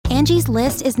Angie's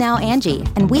List is now Angie,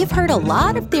 and we've heard a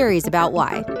lot of theories about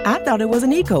why. I thought it was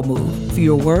an eco move.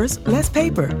 Fewer words, less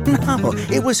paper. No,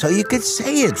 it was so you could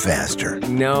say it faster.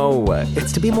 No,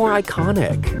 it's to be more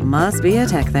iconic. Must be a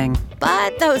tech thing.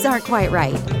 But those aren't quite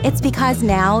right. It's because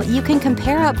now you can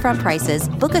compare upfront prices,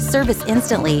 book a service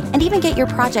instantly, and even get your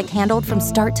project handled from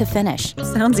start to finish.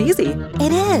 Sounds easy.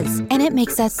 It is, and it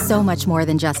makes us so much more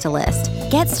than just a list.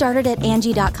 Get started at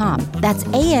Angie.com. That's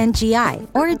ANGI,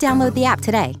 or download the app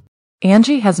today.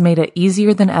 Angie has made it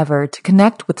easier than ever to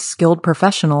connect with skilled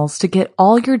professionals to get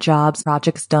all your jobs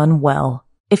projects done well.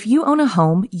 If you own a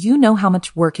home, you know how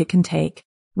much work it can take,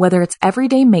 whether it's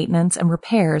everyday maintenance and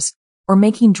repairs or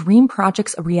making dream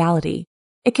projects a reality.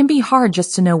 It can be hard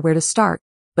just to know where to start,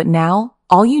 but now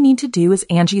all you need to do is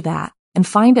Angie that and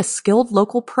find a skilled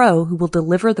local pro who will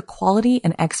deliver the quality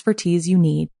and expertise you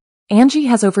need. Angie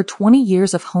has over 20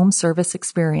 years of home service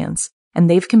experience, and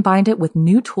they've combined it with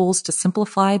new tools to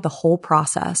simplify the whole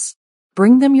process.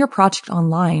 Bring them your project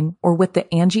online or with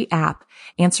the Angie app,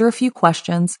 answer a few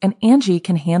questions, and Angie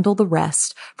can handle the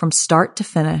rest from start to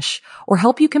finish or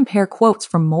help you compare quotes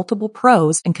from multiple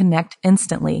pros and connect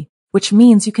instantly, which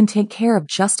means you can take care of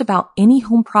just about any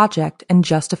home project in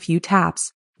just a few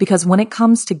taps. Because when it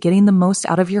comes to getting the most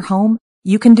out of your home,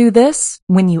 you can do this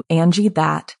when you Angie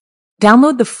that.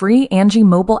 Download the free Angie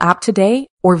mobile app today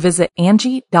or visit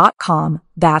Angie.com.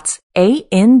 That's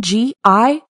ANGI.com.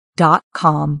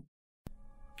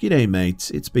 G'day mates,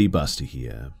 it's B-Buster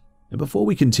here. And before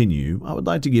we continue, I would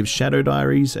like to give Shadow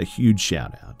Diaries a huge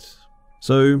shout out.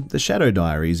 So, The Shadow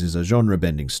Diaries is a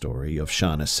genre-bending story of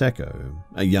Shana Seko,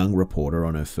 a young reporter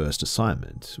on her first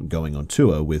assignment, going on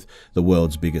tour with the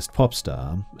world's biggest pop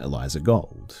star, Eliza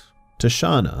Gold. To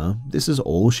Shana, this is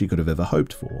all she could have ever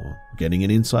hoped for, getting an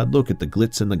inside look at the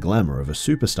glitz and the glamour of a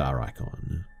superstar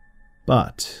icon.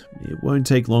 But it won't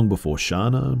take long before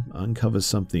Shana uncovers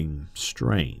something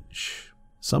strange,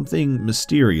 something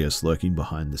mysterious lurking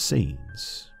behind the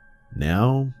scenes.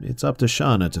 Now, it's up to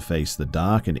Shana to face the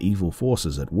dark and evil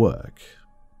forces at work.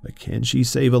 But can she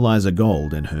save Eliza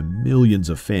Gold and her millions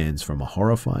of fans from a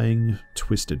horrifying,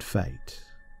 twisted fate?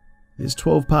 This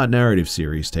 12-part narrative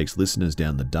series takes listeners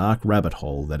down the dark rabbit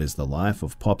hole that is the life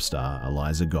of pop star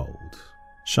Eliza Gold.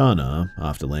 Shana,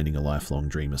 after landing a lifelong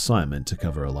dream assignment to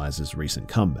cover Eliza's recent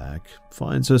comeback,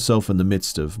 finds herself in the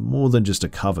midst of more than just a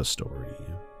cover story.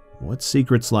 What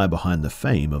secrets lie behind the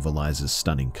fame of Eliza's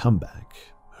stunning comeback?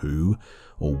 Who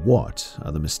or what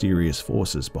are the mysterious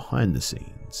forces behind the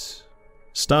scenes?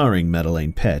 Starring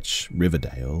Madeleine Petsch,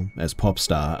 Riverdale, as pop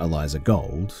star Eliza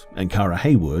Gold, and Cara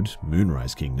Haywood,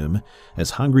 Moonrise Kingdom,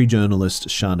 as hungry journalist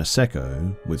Shana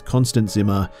Seko, with Constance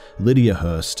Zimmer, Lydia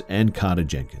Hurst, and Carter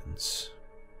Jenkins.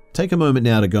 Take a moment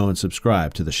now to go and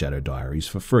subscribe to The Shadow Diaries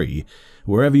for free,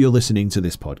 wherever you're listening to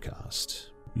this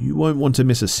podcast. You won't want to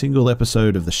miss a single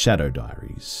episode of The Shadow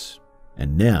Diaries.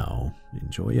 And now,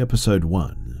 enjoy episode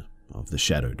 1 of The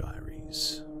Shadow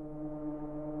Diaries.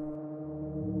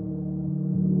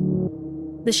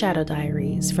 The Shadow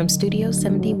Diaries from Studio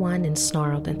 71 and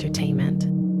Snarled Entertainment.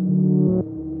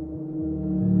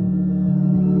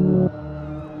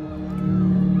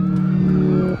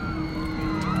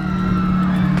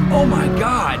 Oh my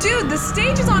god! Dude, the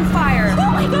stage is on fire! Oh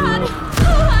my god!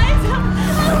 Eliza!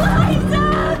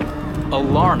 Eliza!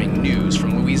 Alarming news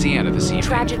from Louisiana this evening.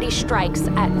 Tragedy strikes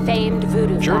at famed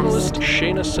voodoo Journalist fest.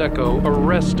 Shana Seko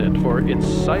arrested for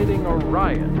inciting a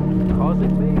riot,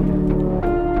 causing mayhem.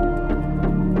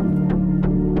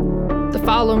 The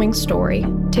following story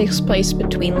takes place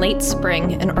between late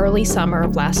spring and early summer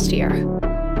of last year,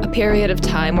 a period of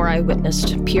time where I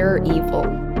witnessed pure evil.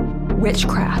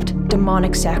 Witchcraft,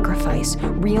 demonic sacrifice,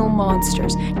 real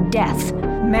monsters, death,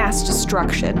 mass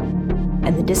destruction,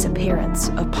 and the disappearance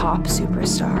of pop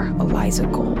superstar Eliza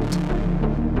Gold.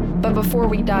 But before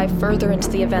we dive further into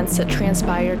the events that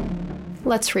transpired,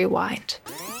 let's rewind.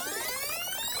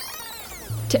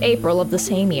 To April of the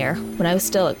same year, when I was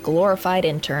still a glorified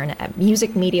intern at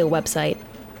music media website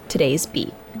Today's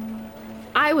Beat.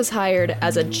 I was hired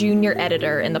as a junior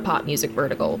editor in the pop music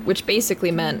vertical, which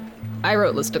basically meant I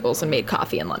wrote listicles and made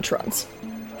coffee and lunch runs.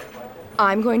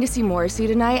 I'm going to see Morrissey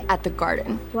tonight at the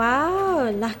Garden. Wow,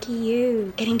 lucky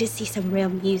you. Getting to see some real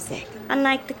music,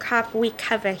 unlike the crap we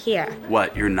cover here.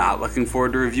 What, you're not looking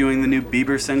forward to reviewing the new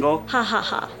Bieber single? Ha ha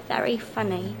ha, very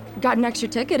funny. Got an extra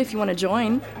ticket if you want to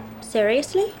join.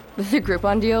 Seriously? The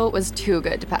Groupon deal was too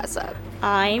good to pass up.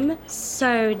 I'm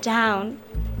so down.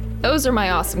 Those are my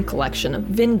awesome collection of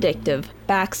vindictive,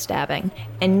 backstabbing,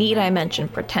 and need I mention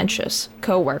pretentious,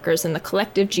 co-workers in the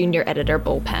collective junior editor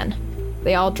bullpen.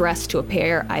 They all dress to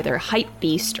appear either hype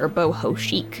beast or boho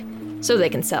chic, so they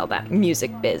can sell that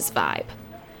music biz vibe.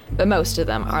 But most of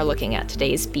them are looking at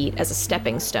today's beat as a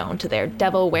stepping stone to their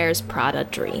Devil Wears Prada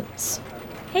dreams.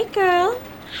 Hey girl,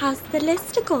 how's the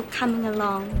listicle coming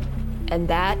along? And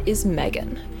that is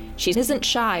Megan. She isn't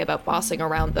shy about bossing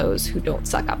around those who don't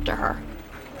suck up to her.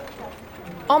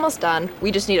 Almost done.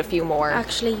 We just need a few more.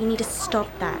 Actually, you need to stop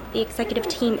that. The executive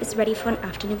team is ready for an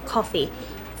afternoon coffee.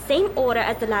 Same order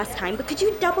as the last time, but could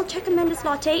you double check Amanda's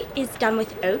latte is done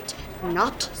with oat,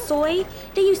 not soy?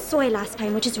 They used soy last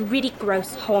time, which is really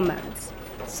gross hormones.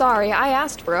 Sorry, I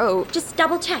asked for oat. Just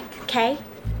double check, okay?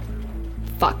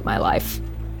 Fuck my life.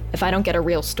 If I don't get a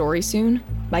real story soon,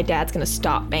 my dad's gonna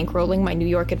stop bankrolling my New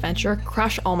York adventure,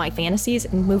 crush all my fantasies,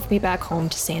 and move me back home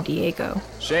to San Diego.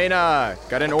 Shayna,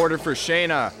 got an order for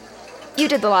Shayna. You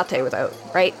did the latte with oat,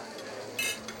 right?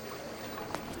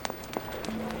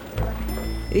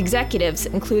 The executives,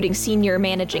 including senior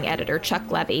managing editor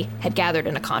Chuck Levy, had gathered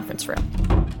in a conference room.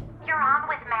 You're on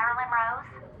with Marilyn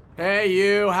Rose? Hey,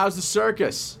 you. How's the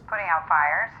circus? Putting out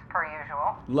fires, per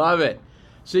usual. Love it.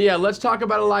 So yeah, let's talk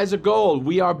about Eliza Gold.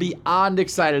 We are beyond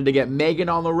excited to get Megan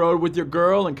on the road with your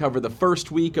girl and cover the first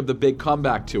week of the big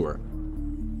comeback tour.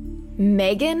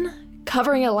 Megan?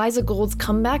 Covering Eliza Gold's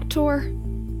comeback tour?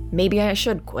 Maybe I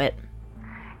should quit.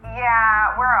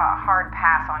 Yeah, we're a hard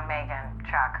pass on Megan,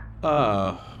 Chuck.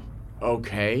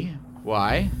 Okay.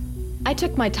 Why? I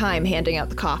took my time handing out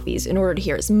the coffees in order to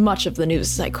hear as much of the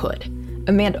news as I could.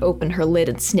 Amanda opened her lid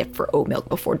and sniffed for oat milk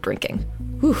before drinking.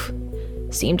 Whew.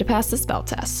 Seemed to pass the spell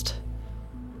test.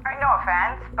 No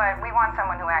offense, but we want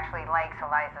someone who actually likes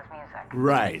Eliza's music.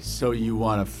 Right, so you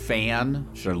want a fan?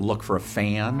 Should I look for a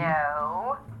fan?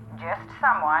 No, just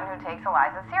someone who takes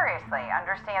Eliza seriously,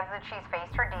 understands that she's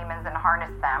faced her demons and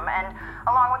harnessed them, and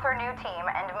along with her new team,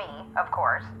 and me, of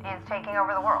course, is taking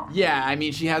over the world. Yeah, I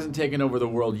mean, she hasn't taken over the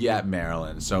world yet,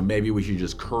 Marilyn, so maybe we should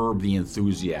just curb the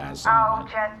enthusiasm. Oh,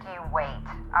 just you wait,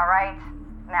 all right?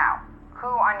 Now, who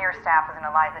on your staff is an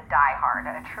Eliza diehard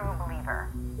and a true believer?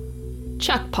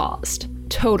 Chuck paused,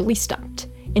 totally stumped.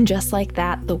 And just like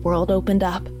that, the world opened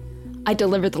up. I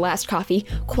delivered the last coffee,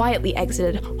 quietly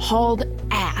exited, hauled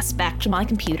ass back to my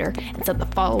computer, and sent the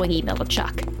following email to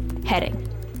Chuck. Heading: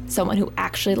 someone who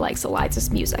actually likes Eliza's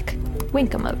music.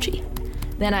 Wink emoji.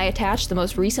 Then I attached the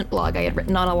most recent blog I had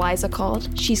written on Eliza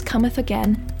called She's Cometh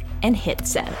Again, and hit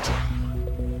send.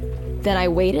 Then I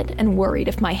waited and worried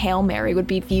if my Hail Mary would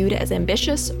be viewed as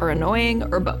ambitious or annoying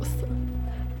or both.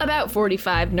 About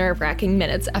 45 nerve-wracking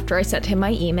minutes after I sent him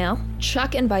my email,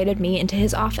 Chuck invited me into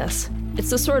his office. It's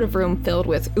the sort of room filled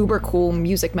with uber-cool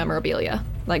music memorabilia,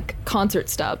 like concert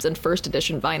stubs and first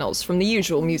edition vinyls from the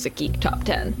usual Music Geek Top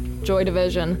 10. Joy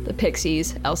Division, The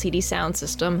Pixies, LCD Sound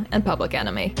System, and Public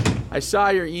Enemy. I saw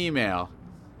your email.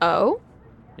 Oh?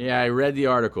 Yeah, I read the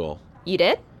article. You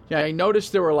did? Yeah, I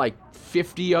noticed there were like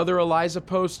 50 other Eliza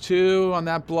posts too on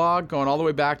that blog, going all the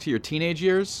way back to your teenage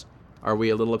years. Are we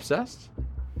a little obsessed?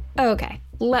 Okay,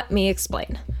 let me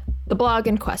explain. The blog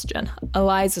in question,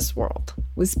 Eliza's World,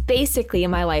 was basically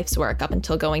my life's work up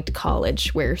until going to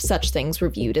college, where such things were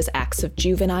viewed as acts of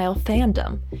juvenile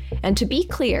fandom. And to be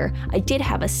clear, I did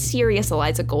have a serious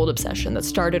Eliza Gold obsession that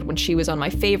started when she was on my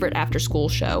favorite after-school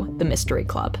show, The Mystery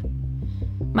Club.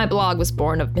 My blog was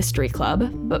born of Mystery Club,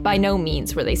 but by no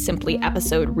means were they simply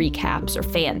episode recaps or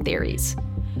fan theories.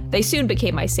 They soon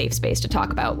became my safe space to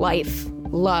talk about life,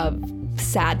 love,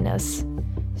 sadness.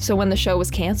 So when the show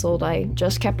was canceled, I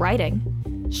just kept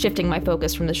writing, shifting my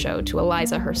focus from the show to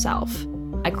Eliza herself.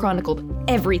 I chronicled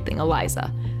everything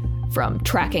Eliza, from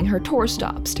tracking her tour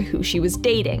stops to who she was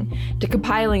dating, to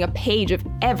compiling a page of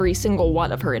every single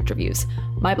one of her interviews.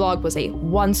 My blog was a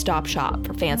one-stop shop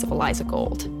for fans of Eliza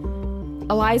Gold.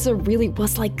 Eliza really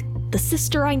was like the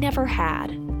sister I never had.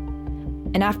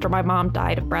 And after my mom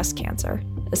died of breast cancer,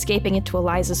 escaping into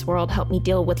Eliza's World helped me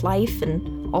deal with life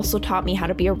and also taught me how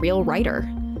to be a real writer.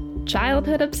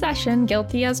 Childhood obsession,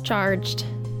 guilty as charged.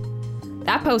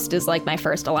 That post is like my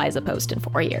first Eliza post in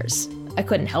 4 years. I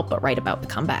couldn't help but write about the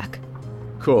comeback.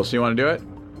 Cool, so you want to do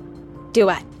it? Do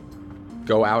what?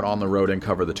 Go out on the road and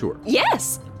cover the tour.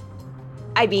 Yes!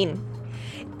 I mean,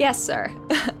 yes, sir.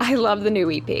 I love the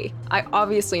new EP. I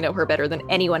obviously know her better than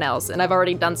anyone else, and I've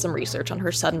already done some research on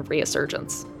her sudden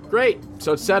resurgence. Great,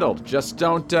 so it's settled. Just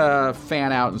don't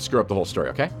fan out and screw up the whole story,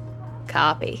 okay?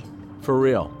 Copy. For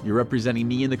real, you're representing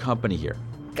me and the company here.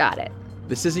 Got it.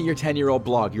 This isn't your 10-year-old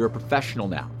blog, you're a professional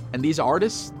now. And these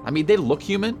artists, I mean, they look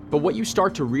human, but what you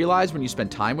start to realize when you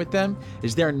spend time with them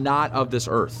is they're not of this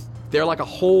earth. They're like a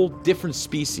whole different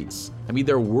species. I mean,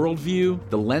 their worldview,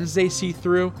 the lens they see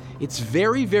through, it's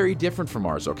very, very different from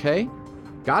ours, okay?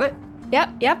 Got it?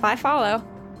 Yep, I follow.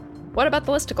 What about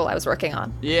the listicle I was working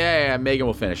on? Yeah, Megan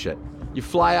will finish it. You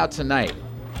fly out tonight.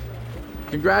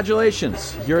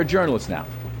 Congratulations, you're a journalist now.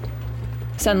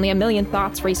 Suddenly, a million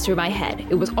thoughts raced through my head.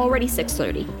 It was already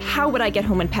 6:30. How would I get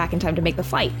home and pack in time to make the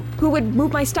flight? Who would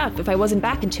move my stuff if I wasn't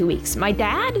back in 2 weeks? My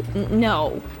dad?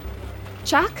 No.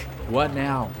 Chuck? What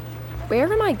now?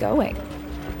 Where am I going?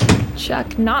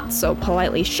 Chuck not so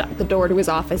politely shut the door to his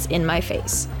office in my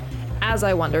face, as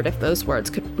I wondered if those words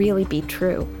could really be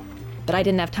true. But I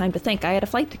didn't have time to think. I had a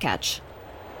flight to catch.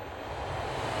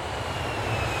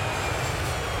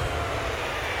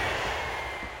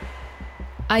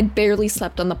 I'd barely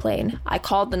slept on the plane. I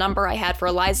called the number I had for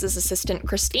Eliza's assistant,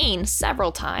 Christine,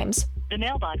 several times. The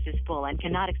mailbox is full and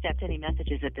cannot accept any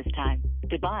messages at this time.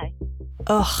 Goodbye.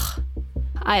 Ugh.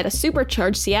 I had a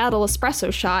supercharged Seattle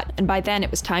espresso shot, and by then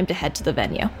it was time to head to the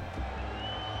venue.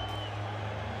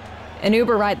 An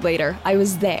Uber ride later, I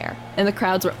was there, and the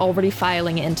crowds were already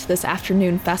filing into this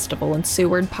afternoon festival in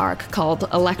Seward Park called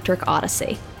Electric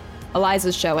Odyssey.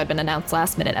 Eliza's show had been announced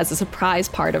last minute as a surprise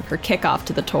part of her kickoff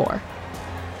to the tour.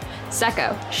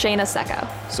 Secco, Shayna Secco.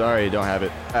 Sorry, don't have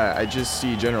it. I just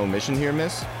see general admission here,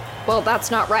 miss. Well, that's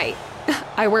not right.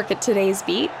 I work at Today's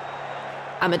Beat.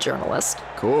 I'm a journalist.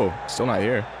 Cool, still not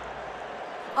here.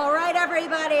 All right,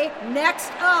 everybody,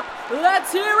 next up,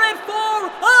 let's hear it for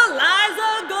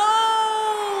Eliza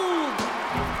Gold!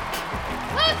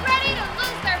 Who's ready to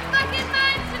lose their fucking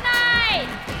minds tonight?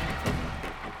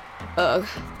 Ugh.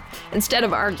 Instead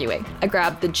of arguing, I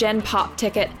grabbed the Gen Pop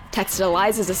ticket, texted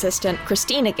Eliza's assistant,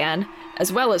 Christine again,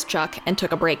 as well as Chuck, and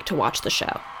took a break to watch the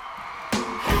show.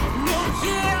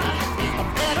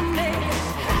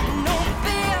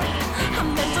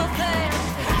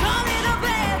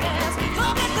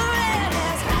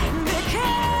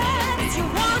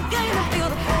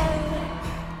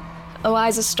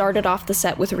 Eliza started off the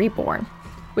set with Reborn,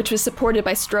 which was supported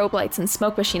by strobe lights and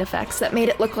smoke machine effects that made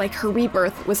it look like her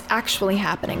rebirth was actually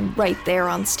happening right there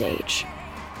on stage.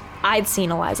 I'd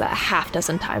seen Eliza a half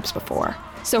dozen times before,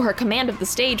 so her command of the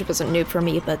stage wasn't new for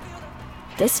me, but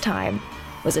this time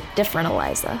was a different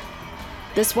Eliza.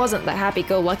 This wasn't the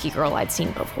happy-go-lucky girl I'd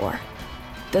seen before.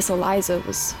 This Eliza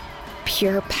was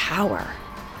pure power,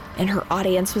 and her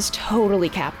audience was totally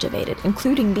captivated,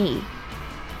 including me,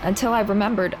 until I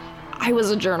remembered I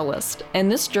was a journalist,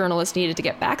 and this journalist needed to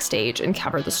get backstage and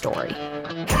cover the story.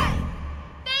 Thank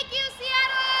you,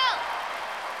 Seattle!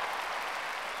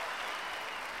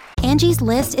 Angie's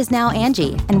List is now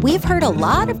Angie, and we've heard a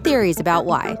lot of theories about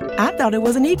why. I thought it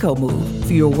was an eco move.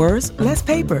 Fewer words, less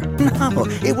paper. No,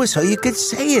 it was so you could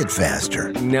say it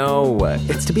faster. No,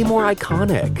 it's to be more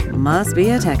iconic. Must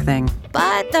be a tech thing.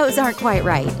 But those aren't quite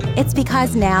right. It's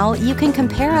because now you can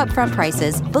compare upfront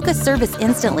prices, book a service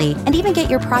instantly, and even get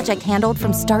your project handled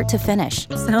from start to finish.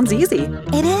 Sounds easy.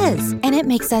 It is, and it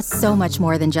makes us so much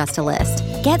more than just a list.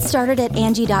 Get started at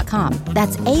Angie.com.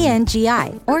 That's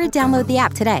ANGI, or download the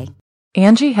app today.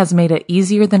 Angie has made it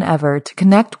easier than ever to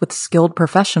connect with skilled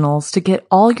professionals to get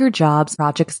all your jobs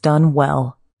projects done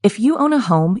well. If you own a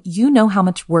home, you know how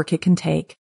much work it can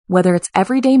take, whether it's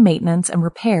everyday maintenance and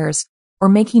repairs or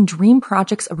making dream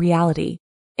projects a reality.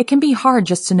 It can be hard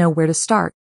just to know where to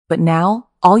start, but now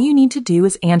all you need to do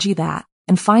is Angie that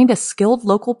and find a skilled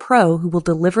local pro who will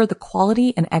deliver the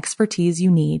quality and expertise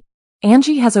you need.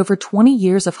 Angie has over 20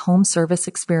 years of home service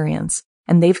experience,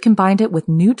 and they've combined it with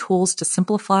new tools to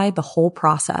simplify the whole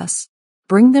process.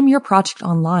 Bring them your project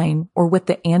online or with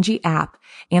the Angie app,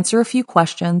 answer a few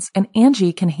questions, and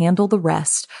Angie can handle the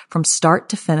rest from start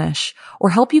to finish or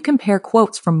help you compare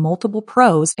quotes from multiple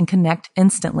pros and connect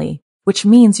instantly, which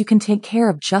means you can take care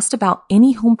of just about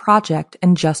any home project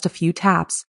in just a few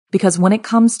taps. Because when it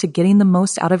comes to getting the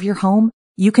most out of your home,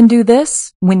 you can do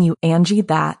this when you Angie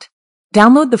that.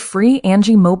 Download the free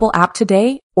Angie mobile app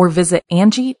today or visit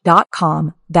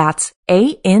Angie.com. That's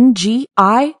ANGI.com.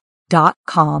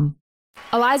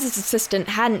 Eliza's assistant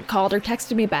hadn't called or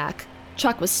texted me back.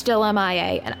 Chuck was still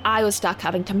MIA, and I was stuck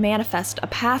having to manifest a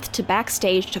path to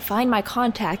backstage to find my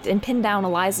contact and pin down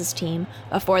Eliza's team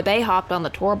before they hopped on the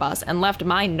tour bus and left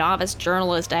my novice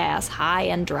journalist ass high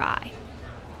and dry.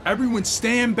 Everyone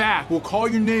stand back. We'll call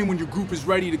your name when your group is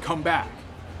ready to come back.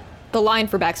 The line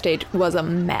for backstage was a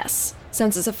mess.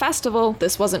 Since it's a festival,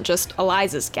 this wasn't just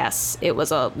Eliza's guests. It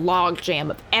was a log jam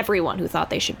of everyone who thought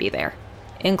they should be there,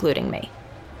 including me.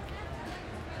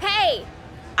 Hey,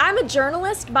 I'm a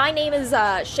journalist. My name is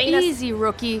Shayna. Easy,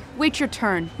 rookie. Wait your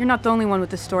turn. You're not the only one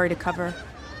with a story to cover.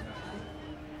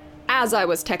 As I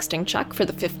was texting Chuck for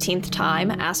the 15th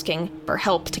time, asking for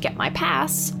help to get my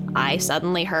pass, I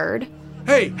suddenly heard,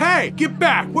 Hey, get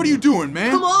back! What are you doing,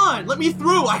 man? Come on, let me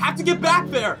through! I have to get back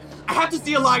there! I have to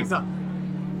see Eliza!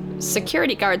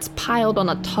 Security guards piled on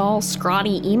a tall,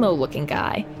 scrawny, emo-looking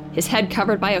guy. his head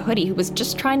covered by a hoodie, who was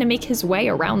just trying to make his way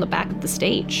around the back of the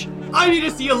stage. I need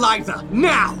to see Eliza,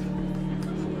 now!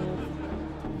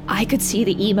 I could see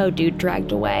the emo dude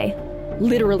dragged away,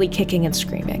 literally kicking and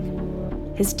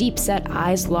screaming. His deep-set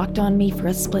eyes locked on me for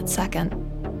a split second.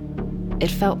 It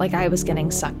felt like I was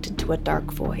getting sucked into a dark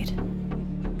void.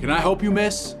 Can I help you,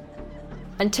 miss?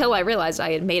 Until I realized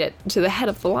I had made it to the head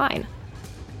of the line.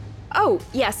 Oh,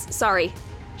 yes, sorry.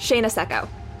 Shayna Secco,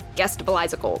 guest of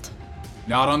Eliza Gold.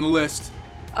 Not on the list.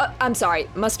 I'm sorry,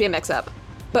 must be a mix-up.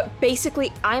 But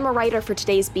basically, I'm a writer for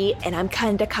today's beat, and I'm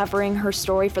kinda covering her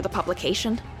story for the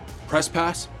publication. Press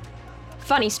pass?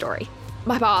 Funny story.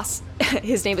 My boss,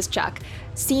 his name is Chuck,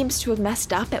 seems to have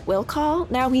messed up at will call.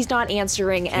 Now he's not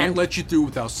answering and— Can't let you through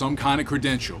without some kind of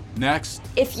credential. Next.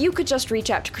 If you could just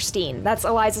reach out to Christine, that's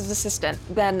Eliza's assistant,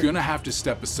 then— Gonna have to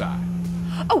step aside.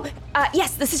 Oh,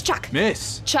 yes, this is Chuck.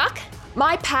 Miss. Chuck?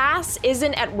 My pass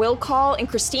isn't at will call and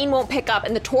Christine won't pick up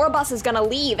and the tour bus is gonna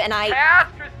leave and I—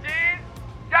 Pass, Christine!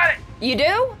 Got it! You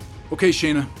do? Okay,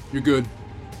 Shayna, you're good.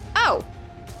 Oh,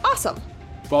 awesome.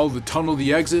 Follow the tunnel to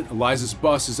the exit. Eliza's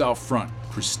bus is out front.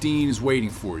 Christine is waiting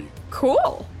for you.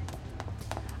 Cool.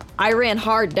 I ran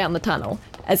hard down the tunnel,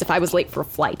 as if I was late for a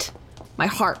flight. My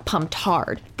heart pumped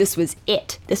hard. This was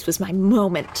it. This was my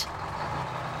moment.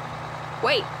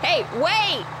 Wait, hey,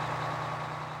 wait!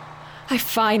 I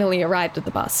finally arrived at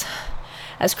the bus.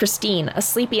 As Christine, a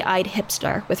sleepy-eyed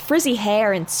hipster with frizzy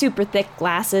hair and super thick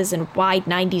glasses and wide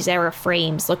 90s-era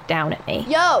frames, looked down at me.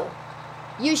 Yo!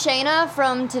 You Shayna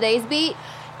from today's beat?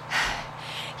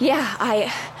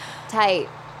 Yeah, Tight.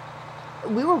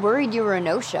 We were worried you were a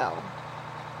no-show.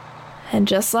 And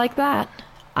just like that,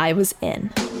 I was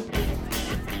in.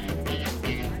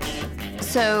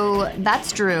 So,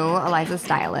 that's Drew, Eliza's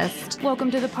stylist. Welcome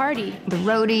to the party. The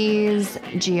roadies,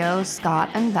 Gio, Scott,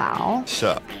 and Val.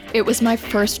 Sup? It was my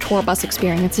first tour bus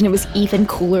experience, and it was even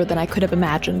cooler than I could have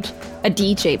imagined. A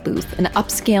DJ booth, an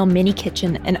upscale mini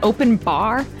kitchen, an open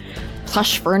bar,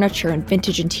 plush furniture, and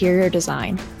vintage interior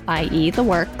design, i.e. the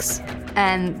works.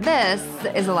 And this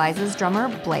is Eliza's drummer,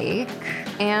 Blake,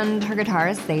 and her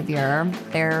guitarist, Xavier.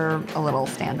 They're a little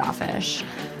standoffish.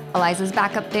 Eliza's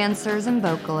backup dancers and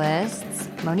vocalists,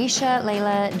 Monisha,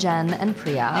 Layla, Jen, and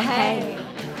Priya. Hey.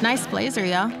 Nice blazer,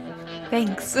 yeah?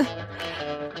 Thanks.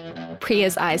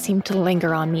 Priya's eyes seemed to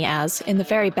linger on me as, in the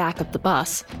very back of the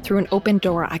bus, through an open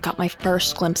door, I got my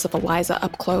first glimpse of Eliza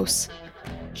up close.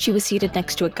 She was seated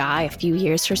next to a guy a few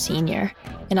years her senior,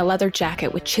 in a leather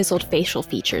jacket with chiseled facial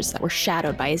features that were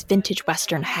shadowed by his vintage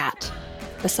Western hat.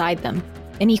 Beside them,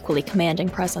 an equally commanding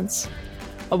presence.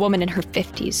 A woman in her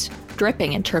 50s,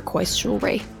 dripping in turquoise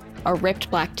jewelry, a ripped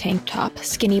black tank top,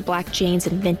 skinny black jeans,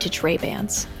 and vintage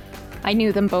Ray-Bans. I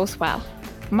knew them both well.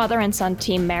 Mother and son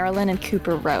team Marilyn and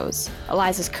Cooper Rose,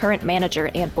 Eliza's current manager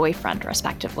and boyfriend,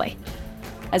 respectively.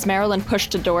 As Marilyn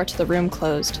pushed a door to the room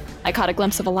closed, I caught a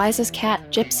glimpse of Eliza's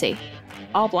cat, Gypsy,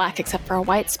 all black except for a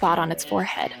white spot on its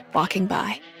forehead, walking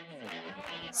by.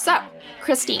 So,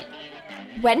 Christine,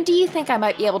 when do you think I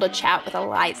might be able to chat with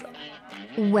Eliza?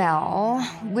 Well,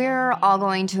 we're all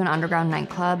going to an underground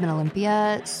nightclub in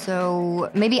Olympia,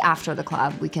 so maybe after the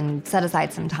club we can set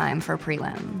aside some time for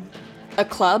prelim. A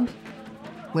club?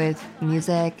 With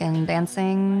music and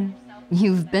dancing?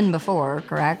 You've been before,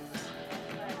 correct?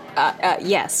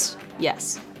 Yes.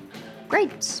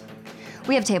 Great.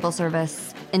 We have table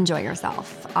service. Enjoy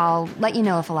yourself. I'll let you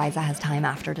know if Eliza has time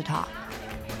after to talk.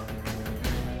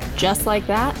 Just like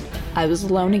that, I was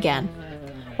alone again,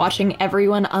 watching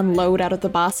everyone unload out of the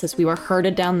bus as we were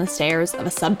herded down the stairs of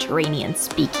a subterranean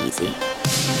speakeasy.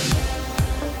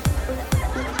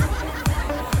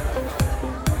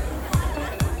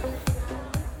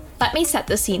 Let me set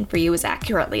the scene for you as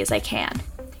accurately as I can.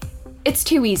 It's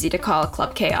too easy to call a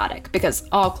club chaotic, because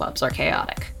all clubs are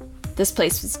chaotic. This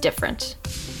place was different.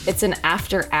 It's an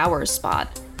after-hours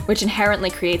spot, which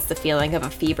inherently creates the feeling of a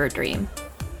fever dream.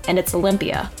 And it's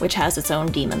Olympia, which has its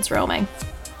own demons roaming.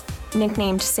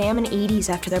 Nicknamed Sam and 80s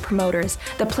after their promoters,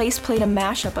 the place played a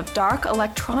mashup of dark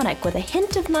electronic with a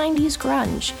hint of 90s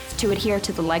grunge to adhere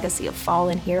to the legacy of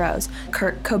fallen heroes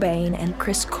Kurt Cobain and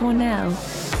Chris Cornell.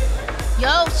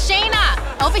 Yo,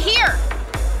 Shayna, over here!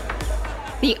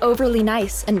 The overly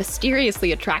nice and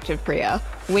mysteriously attractive Priya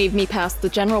waved me past the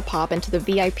general pop into the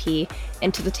VIP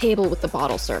and to the table with the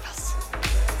bottle service.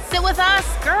 Sit with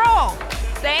us, girl!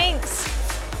 Thanks!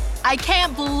 I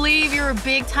can't believe you're a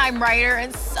big-time writer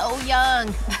and so young.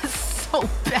 That's so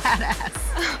badass.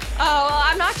 Oh, well,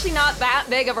 I'm actually not that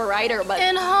big of a writer, but—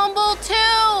 And humble, too!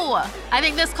 I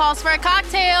think this calls for a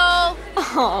cocktail!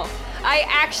 Oh, I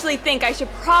actually think I should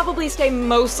probably stay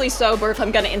mostly sober if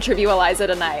I'm gonna interview Eliza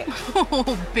tonight.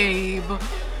 Oh, babe.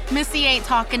 Missy ain't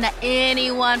talking to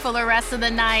anyone for the rest of the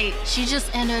night. She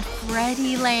just entered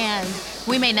Freddy land.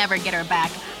 We may never get her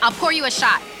back. I'll pour you a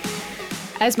shot.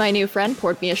 As my new friend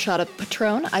poured me a shot of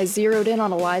Patron, I zeroed in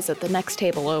on Eliza at the next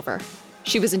table over.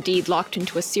 She was indeed locked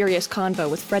into a serious convo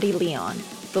with Freddie Leon,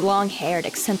 the long-haired,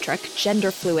 eccentric,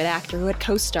 gender-fluid actor who had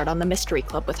co-starred on the Mystery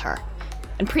Club with her.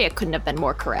 And Priya couldn't have been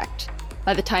more correct.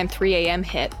 By the time 3 a.m.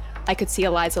 hit, I could see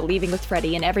Eliza leaving with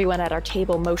Freddie and everyone at our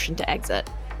table motioned to exit.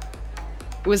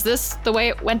 Was this the way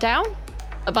it went down?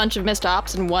 A bunch of missed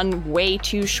ops and one way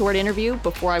too short interview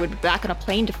before I would be back on a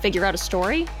plane to figure out a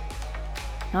story?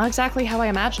 Not exactly how I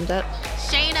imagined it.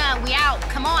 Shayna, we out.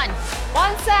 Come on.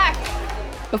 1 sec!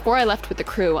 Before I left with the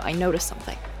crew, I noticed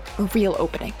something. A real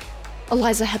opening.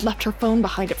 Eliza had left her phone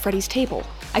behind at Freddie's table.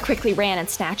 I quickly ran and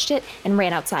snatched it and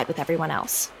ran outside with everyone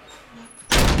else.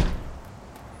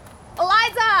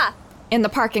 Eliza! In the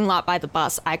parking lot by the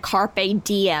bus, I carpe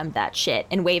DM'd that shit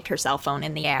and waved her cell phone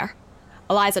in the air.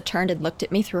 Eliza turned and looked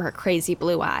at me through her crazy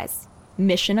blue eyes.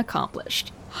 Mission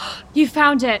accomplished. You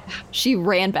found it! She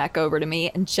ran back over to me,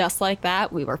 and just like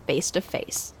that, we were face to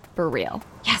face. For real.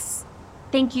 Yes!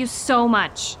 Thank you so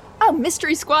much. Oh,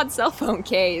 Mystery Squad cell phone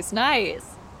case. Nice.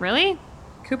 Really?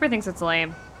 Cooper thinks it's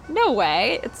lame. No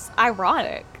way. It's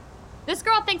ironic. This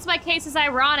girl thinks my case is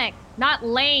ironic, not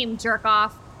lame, jerk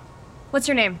off. What's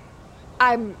your name?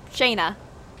 I'm Shayna.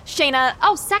 Shayna.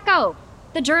 Oh, Secco!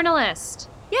 The journalist.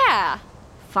 Yeah.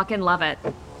 Fucking love it.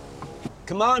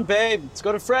 Come on, babe. Let's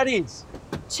go to Freddy's.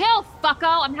 Chill,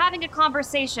 fucko. I'm having a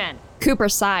conversation. Cooper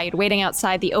sighed, waiting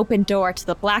outside the open door to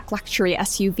the black luxury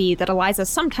SUV that Eliza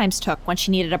sometimes took when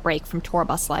she needed a break from tour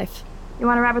bus life. You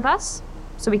want to ride with us?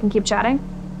 So we can keep chatting?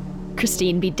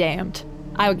 Christine be damned.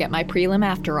 I would get my prelim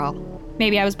after all.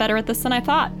 Maybe I was better at this than I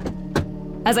thought.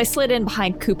 As I slid in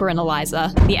behind Cooper and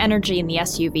Eliza, the energy in the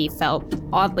SUV felt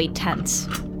oddly tense.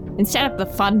 Instead of the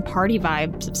fun party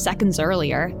vibes of seconds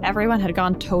earlier, everyone had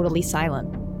gone totally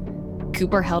silent.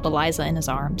 Cooper held Eliza in his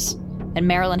arms, and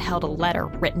Marilyn held a letter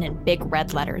written in big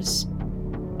red letters.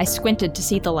 I squinted to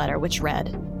see the letter, which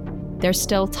read, "There's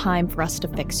still time for us to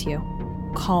fix you.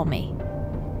 Call me."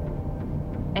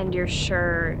 And you're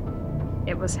sure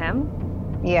it was him?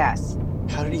 Yes.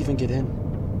 How did he even get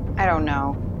in? I don't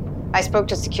know. I spoke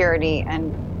to security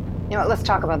and, you know what, let's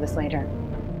talk about this later.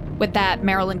 With that,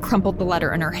 Marilyn crumpled the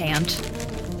letter in her hand.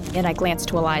 And I glanced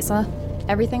to Eliza.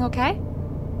 Everything okay?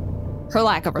 Her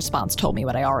lack of response told me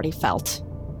what I already felt.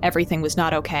 Everything was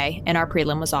not okay, and our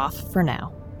prelim was off for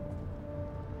now.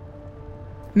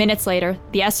 Minutes later,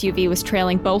 the SUV was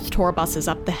trailing both tour buses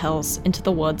up the hills, into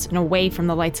the woods, and away from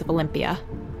the lights of Olympia.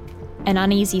 An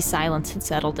uneasy silence had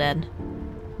settled in.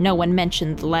 No one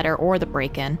mentioned the letter or the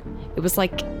break-in. It was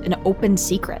like an open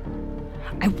secret.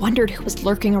 I wondered who was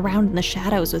lurking around in the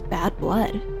shadows with bad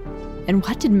blood. And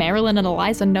what did Marilyn and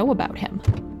Eliza know about him?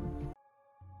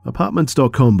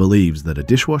 Apartments.com believes that a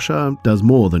dishwasher does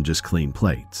more than just clean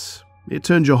plates. It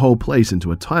turns your whole place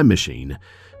into a time machine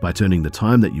by turning the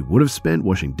time that you would have spent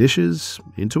washing dishes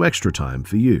into extra time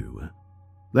for you.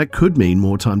 That could mean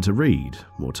more time to read,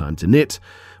 more time to knit,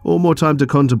 or more time to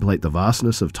contemplate the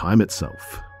vastness of time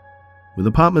itself. With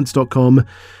Apartments.com,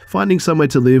 finding somewhere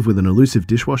to live with an elusive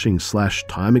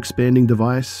dishwashing/time-expanding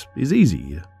device is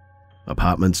easy.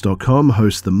 Apartments.com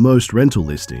hosts the most rental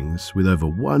listings with over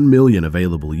 1 million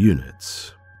available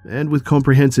units. And with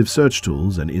comprehensive search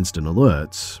tools and instant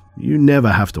alerts, you never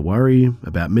have to worry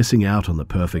about missing out on the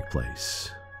perfect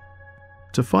place.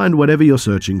 To find whatever you're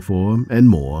searching for and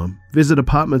more, visit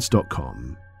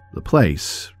Apartments.com, the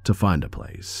place to find a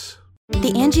place.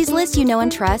 The Angie's List you know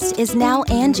and trust is now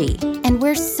Angie, and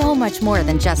we're so much more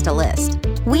than just a list.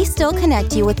 We still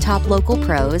connect you with top local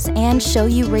pros and show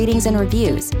you ratings and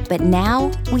reviews, but now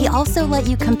we also let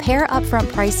you compare upfront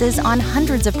prices on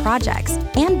hundreds of projects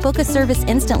and book a service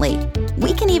instantly.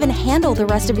 We can even handle the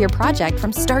rest of your project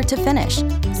from start to finish.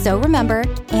 So remember,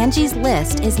 Angie's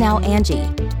List is now Angie,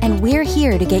 and we're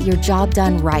here to get your job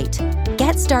done right.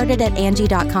 Get started at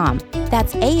Angie.com.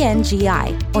 That's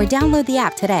ANGI, or download the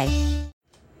app today.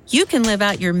 You can live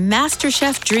out your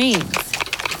MasterChef dreams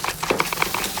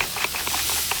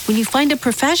when you find a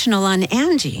professional on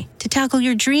Angie to tackle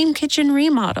your dream kitchen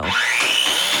remodel.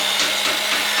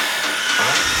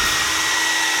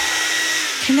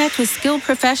 Connect with skilled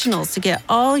professionals to get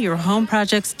all your home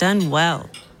projects done well.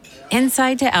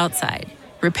 Inside to outside,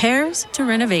 repairs to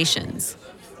renovations.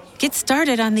 Get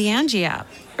started on the Angie app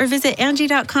or visit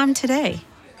Angie.com today.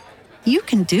 You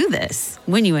can do this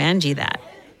when you Angie that.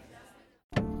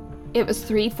 It was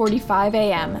 3:45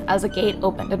 a.m. as a gate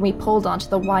opened and we pulled onto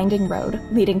the winding road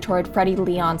leading toward Freddie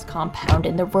Leon's compound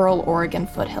in the rural Oregon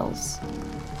foothills.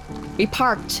 We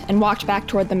parked and walked back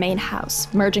toward the main house,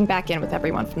 merging back in with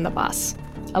everyone from the bus.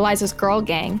 Eliza's girl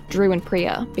gang, Drew and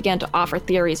Priya, began to offer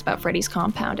theories about Freddy's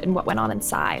compound and what went on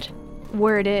inside.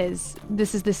 Word is,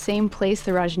 this is the same place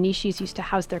the Rajneeshis used to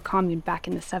house their commune back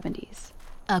in the 70s.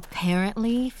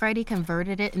 Apparently, Freddy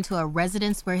converted it into a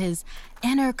residence where his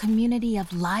inner community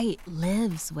of light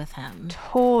lives with him.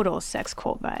 Total sex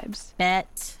cult vibes.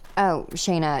 Bet. Oh,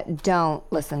 Shayna, don't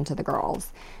listen to the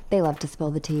girls. They love to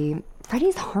spill the tea.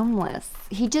 Freddy's harmless.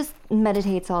 He just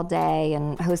meditates all day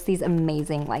and hosts these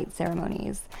amazing light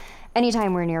ceremonies.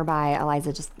 Anytime we're nearby,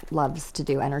 Eliza just loves to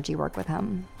do energy work with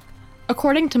him.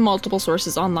 According to multiple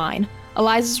sources online,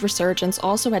 Eliza's resurgence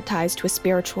also had ties to a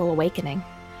spiritual awakening.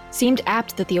 Seemed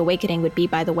apt that the awakening would be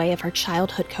by the way of her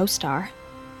childhood co-star.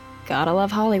 Gotta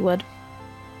love Hollywood.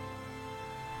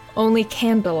 Only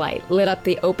candlelight lit up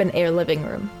the open-air living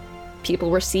room.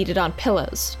 People were seated on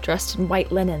pillows, dressed in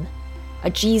white linen. A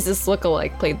Jesus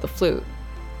lookalike played the flute.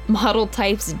 Model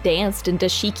types danced in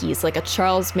dashikis like a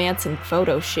Charles Manson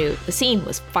photo shoot. The scene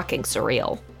was fucking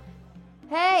surreal.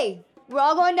 Hey, we're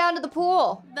all going down to the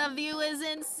pool. The view is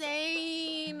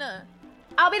insane.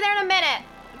 I'll be there in a minute.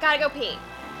 Gotta go pee.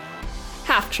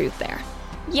 Half-truth there.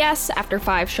 Yes, after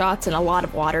 5 shots and a lot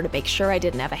of water to make sure I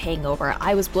didn't have a hangover,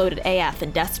 I was bloated AF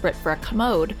and desperate for a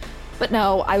commode. But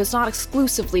no, I was not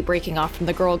exclusively breaking off from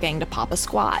the girl gang to pop a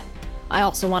squat. I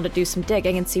also wanted to do some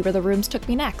digging and see where the rooms took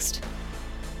me next.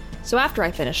 So after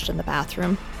I finished in the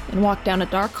bathroom and walked down a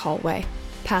dark hallway,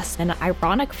 past an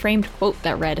ironic framed quote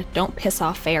that read, "Don't piss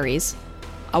off fairies,"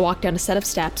 I walked down a set of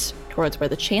steps towards where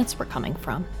the chants were coming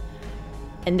from.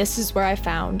 And this is where I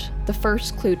found the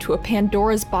first clue to a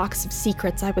Pandora's box of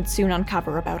secrets I would soon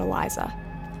uncover about Eliza.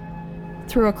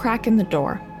 Through a crack in the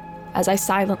door, as I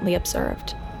silently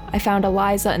observed, I found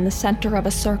Eliza in the center of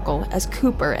a circle as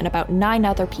Cooper and about 9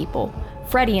 other people,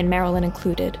 Freddie and Marilyn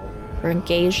included, were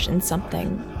engaged in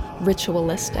something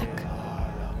ritualistic.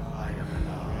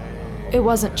 It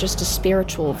wasn't just a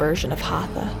spiritual version of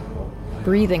Hatha.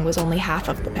 Breathing was only half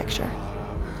of the picture.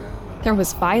 There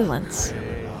was violence.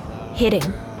 Hitting,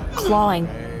 clawing.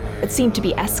 It seemed to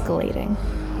be escalating.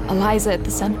 Eliza at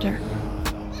the center.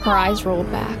 Her eyes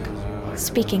rolled back,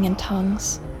 speaking in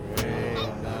tongues.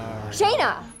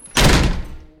 Shayna!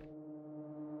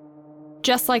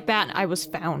 Just like that, I was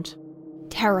found.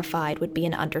 Terrified would be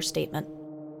an understatement.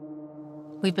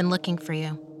 We've been looking for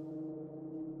you.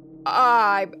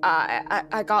 I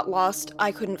got lost.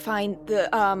 I couldn't find the,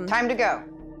 Time to go.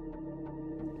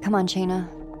 Come on, Shayna.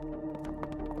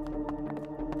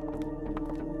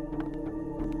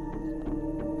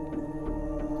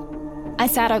 I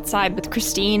sat outside with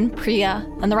Christine, Priya,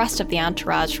 and the rest of the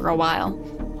entourage for a while,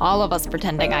 all of us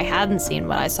pretending I hadn't seen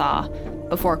what I saw,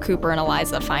 before Cooper and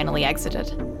Eliza finally exited.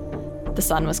 The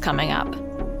sun was coming up.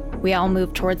 We all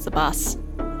moved towards the bus.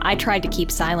 I tried to keep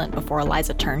silent before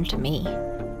Eliza turned to me.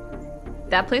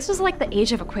 That place was like the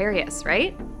age of Aquarius,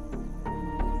 right?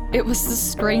 It was the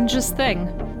strangest thing.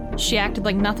 She acted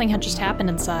like nothing had just happened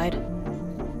inside.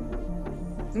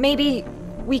 Maybe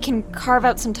we can carve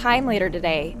out some time later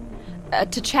today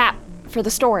to chat for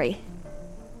the story.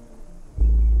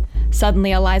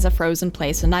 Suddenly, Eliza froze in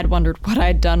place, and I'd wondered what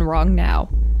I'd done wrong now.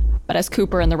 But as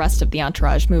Cooper and the rest of the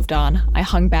entourage moved on, I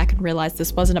hung back and realized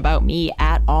this wasn't about me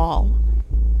at all.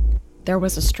 There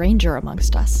was a stranger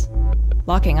amongst us,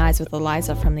 locking eyes with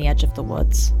Eliza from the edge of the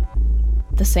woods.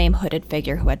 The same hooded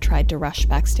figure who had tried to rush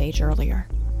backstage earlier.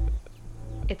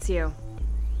 It's you.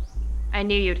 I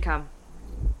knew you'd come.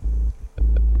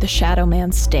 The shadow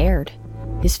man stared,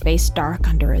 his face dark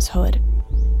under his hood.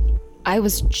 I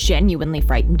was genuinely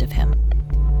frightened of him,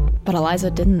 but Eliza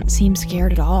didn't seem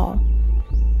scared at all.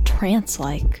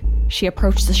 Trance-like, she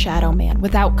approached the shadow man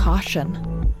without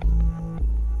caution.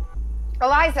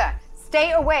 Eliza,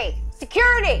 stay away!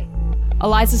 Security!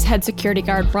 Eliza's head security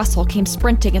guard, Russell, came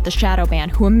sprinting at the shadow man,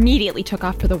 who immediately took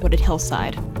off for the wooded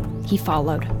hillside. He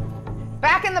followed.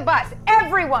 Back in the bus,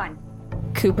 everyone!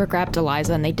 Cooper grabbed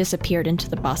Eliza and they disappeared into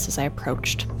the bus as I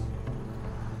approached.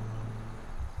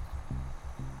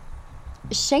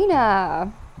 Shayna,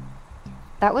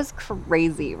 that was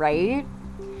crazy, right?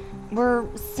 We're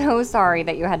so sorry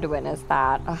that you had to witness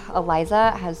that.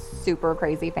 Eliza has super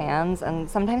crazy fans, and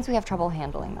sometimes we have trouble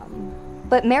handling them.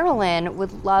 But Marilyn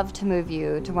would love to move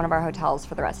you to one of our hotels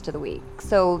for the rest of the week,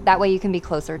 so that way you can be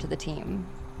closer to the team.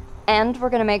 And we're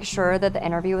gonna make sure that the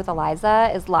interview with Eliza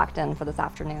is locked in for this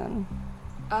afternoon.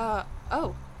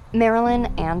 Oh. Marilyn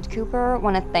and Cooper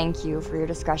want to thank you for your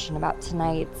discretion about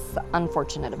tonight's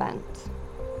unfortunate event.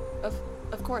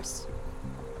 Of course.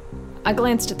 I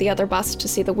glanced at the other bus to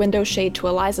see the window shade to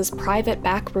Eliza's private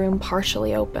back room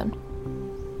partially open.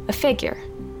 A figure,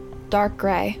 dark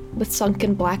gray, with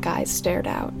sunken black eyes stared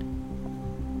out.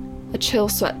 A chill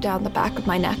swept down the back of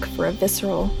my neck for a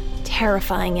visceral,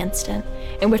 terrifying instant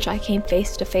in which I came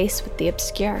face to face with the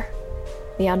obscure,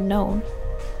 the unknown.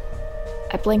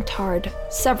 I blinked hard,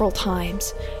 several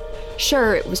times.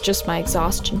 Sure, it was just my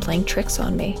exhaustion playing tricks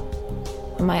on me.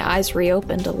 When my eyes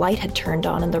reopened, a light had turned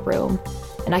on in the room,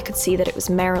 and I could see that it was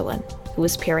Marilyn who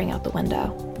was peering out the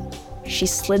window. She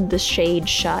slid the shade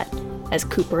shut as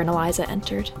Cooper and Eliza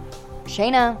entered.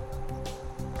 Shayna,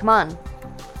 come on.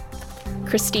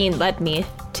 Christine led me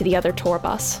to the other tour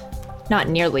bus. Not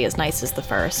nearly as nice as the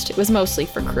first. It was mostly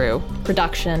for crew,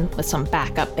 production with some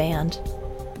backup band.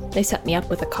 They set me up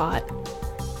with a cot.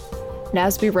 And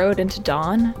as we rode into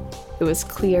dawn, it was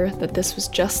clear that this was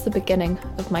just the beginning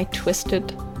of my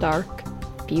twisted, dark,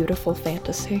 beautiful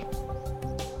fantasy.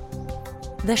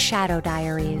 The Shadow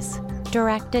Diaries,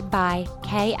 directed by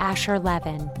Kay Asher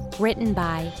Levin, written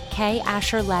by Kay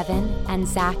Asher Levin and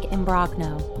Zach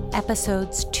Imbrogno.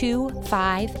 Episodes 2,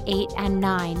 5, 8, and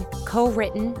 9,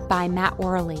 co-written by Matt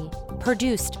Worley.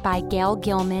 Produced by Gail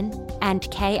Gilman and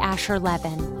Kay Asher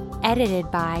Levin.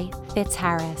 Edited by Fitz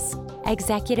Harris.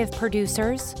 Executive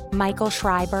producers, Michael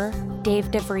Schreiber, Dave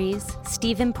DeVries,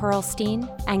 Stephen Perlstein,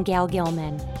 and Gail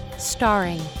Gilman.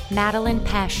 Starring Madeline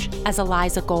Pesch as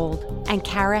Eliza Gold and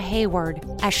Kara Hayward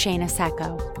as Shayna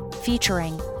Secco.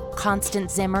 Featuring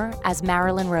Constance Zimmer as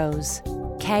Marilyn Rose,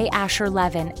 Kay Asher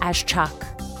Levin as Chuck,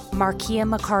 Markia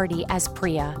McCarty as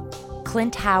Priya,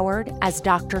 Clint Howard as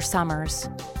Dr. Summers,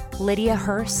 Lydia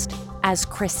Hurst as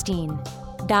Christine,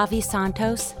 Davi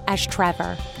Santos as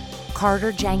Trevor,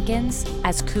 Carter Jenkins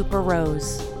as Cooper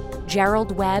Rose,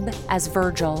 Gerald Webb as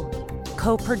Virgil,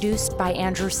 co-produced by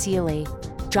Andrew Seeley,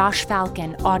 Josh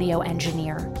Falcon, audio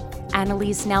engineer,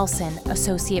 Annalise Nelson,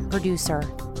 associate producer,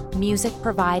 music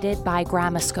provided by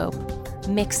Gramoscope,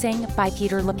 mixing by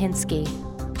Peter Lipinski,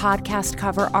 podcast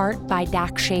cover art by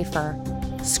Dak Schaefer,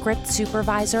 script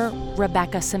supervisor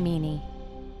Rebecca Samini.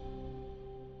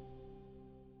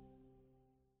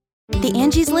 The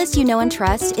Angie's List you know and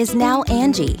trust is now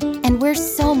Angie, and we're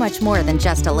so much more than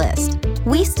just a list.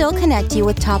 We still connect you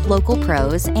with top local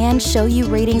pros and show you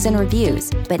ratings and reviews,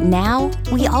 but now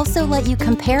we also let you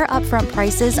compare upfront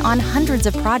prices on hundreds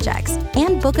of projects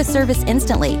and book a service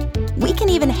instantly. We can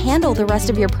even handle the rest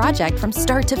of your project from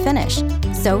start to finish.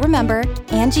 So remember,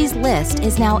 Angie's List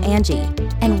is now Angie,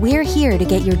 and we're here to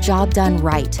get your job done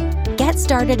right. Get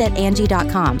started at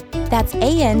Angie.com. That's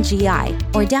ANGI,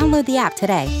 or download the app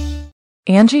today.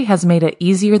 Angie has made it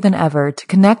easier than ever to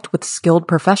connect with skilled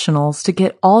professionals to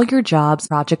get all your jobs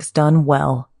projects done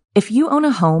well. If you own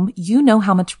a home, you know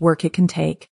how much work it can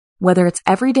take, whether it's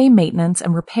everyday maintenance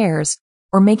and repairs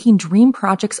or making dream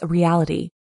projects a reality.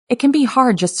 It can be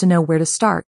hard just to know where to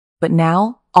start, but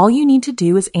now all you need to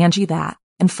do is Angie that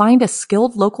and find a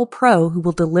skilled local pro who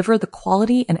will deliver the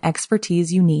quality and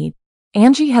expertise you need.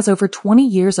 Angie has over 20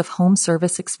 years of home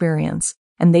service experience,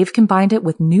 and they've combined it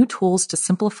with new tools to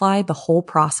simplify the whole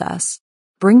process.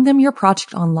 Bring them your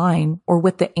project online or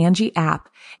with the Angie app,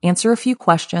 answer a few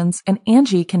questions, and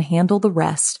Angie can handle the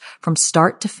rest from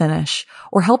start to finish,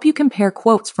 or help you compare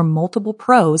quotes from multiple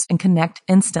pros and connect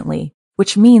instantly,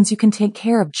 which means you can take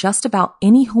care of just about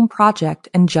any home project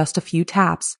in just a few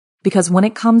taps. Because when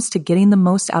it comes to getting the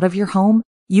most out of your home,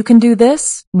 you can do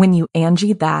this when you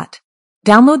Angie that.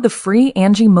 Download the free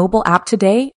Angie mobile app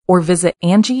today or visit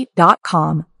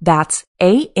Angie.com. That's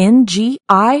ANGI.com.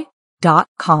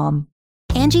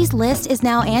 Angie's List is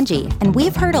now Angie, and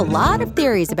we've heard a lot of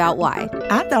theories about why.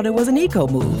 I thought it was an eco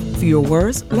move. Fewer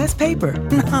words, less paper.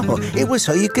 No, it was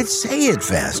so you could say it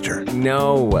faster.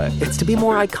 No, it's to be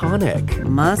more iconic.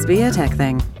 Must be a tech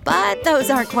thing. But those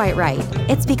aren't quite right.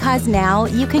 It's because now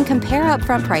you can compare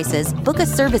upfront prices, book a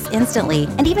service instantly,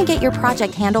 and even get your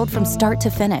project handled from start to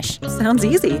finish. Sounds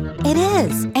easy. It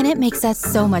is, and it makes us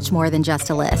so much more than just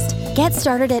a list. Get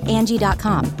started at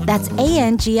Angie.com. That's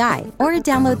ANGI, or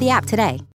download the app today.